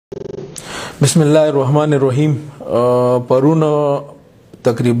بسم الله الرحمن الرحیم. پرون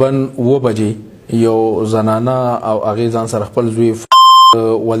تقریبا 2 بجې یو زنانه او هغه ځان سره خپل زوی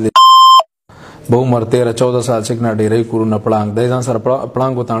ول به عمر 13-14 سال څخه نه ډیرې کورونه پړانګ د ځان سره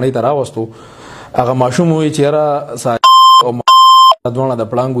پړانګ وتاڼې ته راوستو. هغه ماشوم وی چیرې او دوه د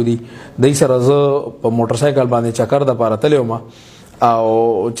پړانګ دي د سره ز په موټر سایکل باندې چکر د پاره تلوم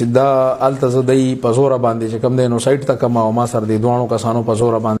او چې دا الته ز د پزور باندې چې کوم د نو سایت ته کما او ما سره د دوانو کسانو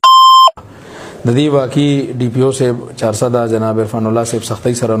پزور باندې د دې واقعي ډي پی او صاحب چارسدہ جناب عرفان الله صاحب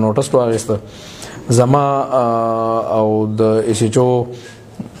سختۍ سره نوټس واغسته. زما او د اس ایچ او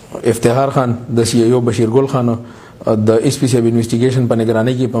افتخار خان د سی ای او بشیر ګل خان د اس پی سی انویسټیګیشن په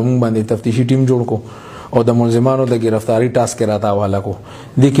نگرانی کې په مونږ باندې تفتیشي ټیم جوړ کو او د ملزمانو د گرفتاری ټاسک راته حواله کو.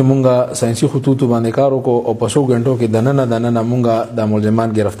 د کې مونږه ساينسي خطوط باندې کار وکړو او په 100 غنټو کې دننه مونږه د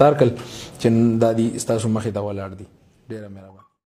ملزمان گرفتار کړل چې د دې استاسو مخې ته ولاړ دي. ډیره مهرباني.